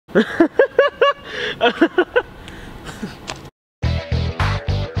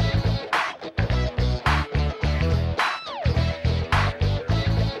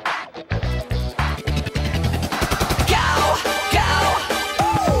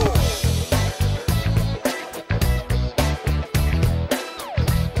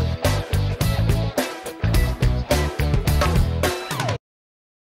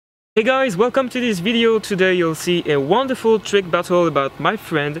Hey guys, welcome to this video. Today you'll see a wonderful trick battle about my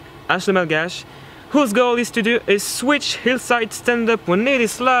friend Malgash, whose goal is to do a switch Heelside stand-up 180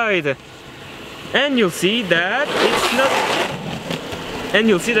 slide. And you'll see that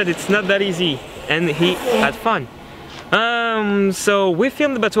it's not that easy, and he had fun. So we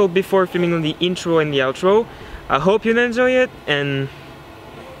filmed the battle before filming the intro and the outro. I hope you'll enjoy it, and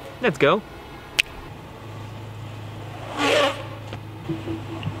let's go.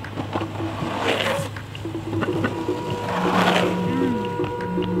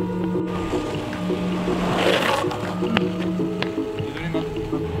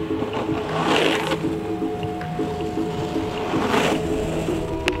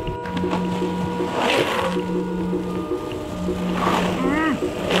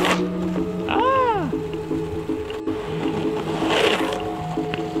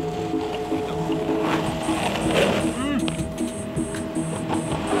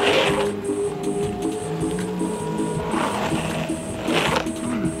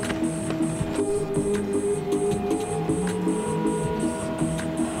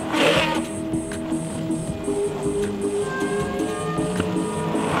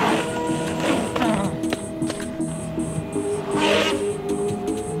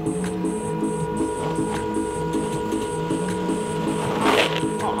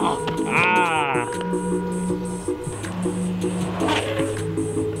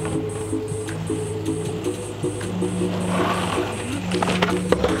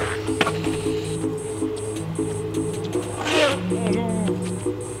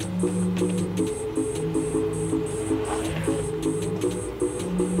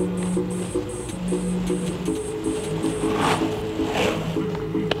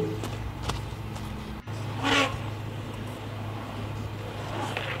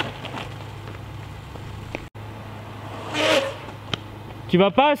 Tu vas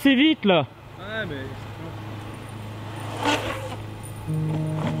pas assez vite là. Ouais mais...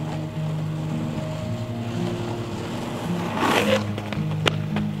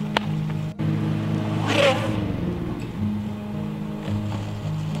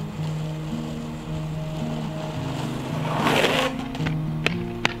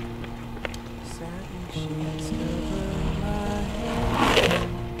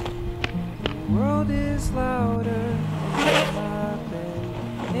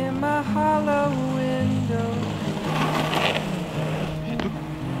 hollow window.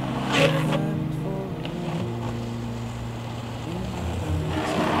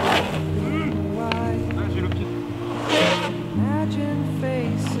 Imagine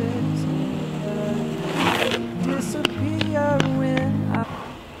faces disappear when I...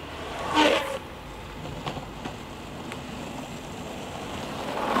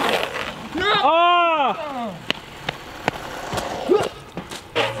 Oh!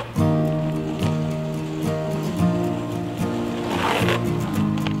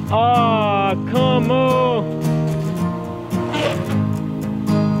 Ah, come on!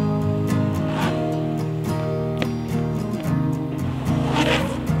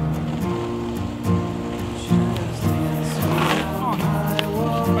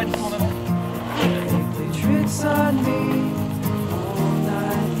 Tricks on me all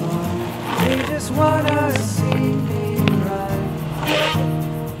night long. They just wanna see me run,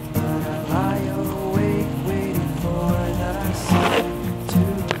 but I lie awake waiting for the sun to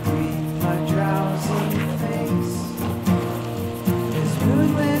breathe my drowsy face. This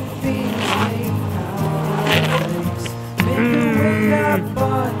moonlit thing make our place, make me wake up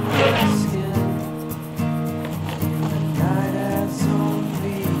on my skin. In the night that's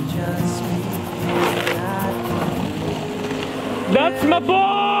only just me. That's my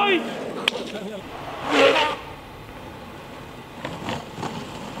boy!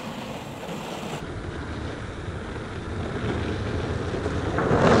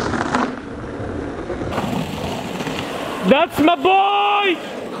 That's my boy!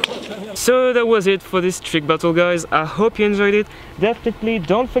 So that was it for this trick battle, guys. I hope you enjoyed it. Definitely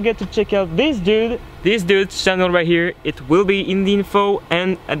don't forget to check out this dude's channel right here. It will be in the info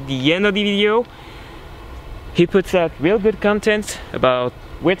and at the end of the video. He puts out real good content about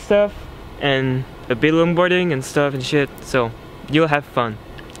weird stuff and a bit of longboarding and stuff and shit, so you'll have fun,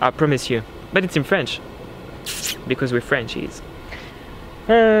 I promise you. But it's in French, because we're Frenchies.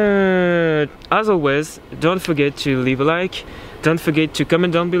 As always, don't forget to leave a like. Don't forget to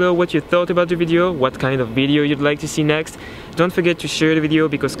comment down below what you thought about the video, what kind of video you'd like to see next. Don't forget to share the video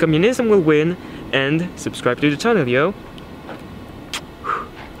because communism will win, and subscribe to the channel, yo.